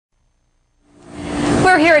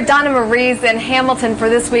here at Donna Marie's in Hamilton for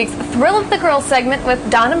this week's Thrill of the Girl segment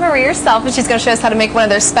with Donna Marie herself, and she's going to show us how to make one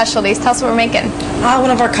of their specialties. Tell us what we're making.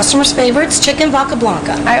 One of our customers' favorites, chicken Vodka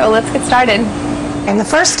Blanca. All right, well, let's get started. And the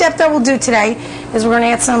first step that we'll do today is we're going to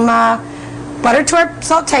add some butter to our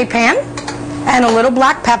saute pan and a little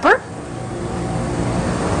black pepper.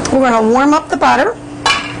 We're going to warm up the butter.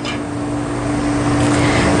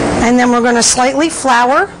 And then we're going to slightly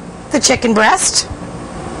flour the chicken breast.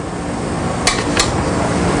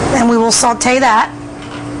 And we will saute that.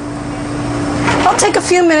 It'll take a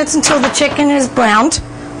few minutes until the chicken is browned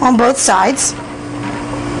on both sides.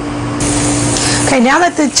 Okay, now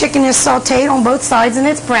that the chicken is sauteed on both sides and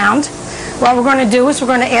it's browned, what we're going to do is we're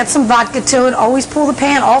going to add some vodka to it. Always pull the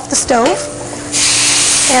pan off the stove.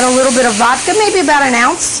 Add a little bit of vodka, maybe about an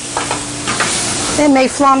ounce. It may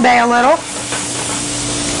flambe a little.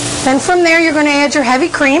 Then from there you're going to add your heavy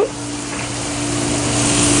cream.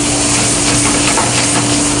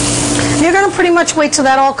 You're going to pretty much wait till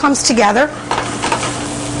that all comes together.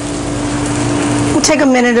 It'll take a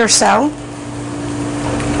minute or so.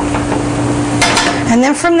 And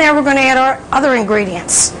then from there we're going to add our other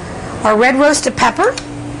ingredients. Our red roasted pepper,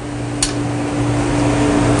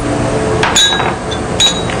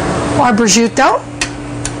 our prosciutto,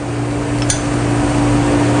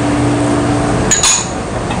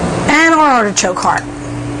 and our artichoke heart.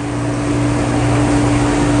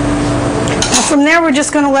 From there, we're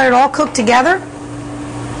just going to let it all cook together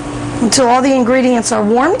until all the ingredients are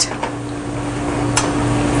warmed.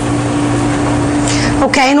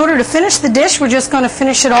 Okay, in order to finish the dish, we're just going to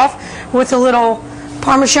finish it off with a little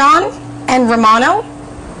Parmesan and Romano.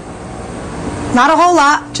 Not a whole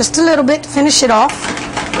lot, just a little bit to finish it off.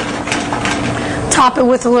 Top it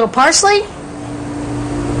with a little parsley.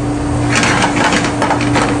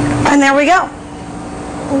 And there we go.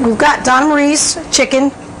 We've got Donna Marie's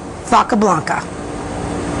chicken Vodka Blanca.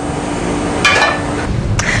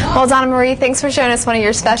 Well, Donna Marie, thanks for showing us one of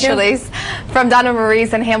your specialties. From Donna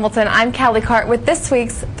Marie's in Hamilton, I'm Callie Cart with this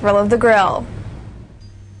week's Thrill of the Grill.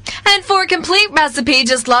 And for a complete recipe,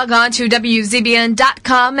 just log on to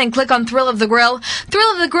WZBN.com and click on Thrill of the Grill.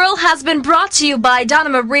 Thrill of the Grill has been brought to you by Donna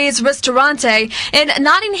Marie's Ristorante in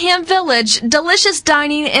Nottingham Village. Delicious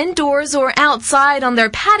dining indoors or outside on their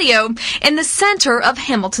patio in the center of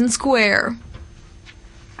Hamilton Square.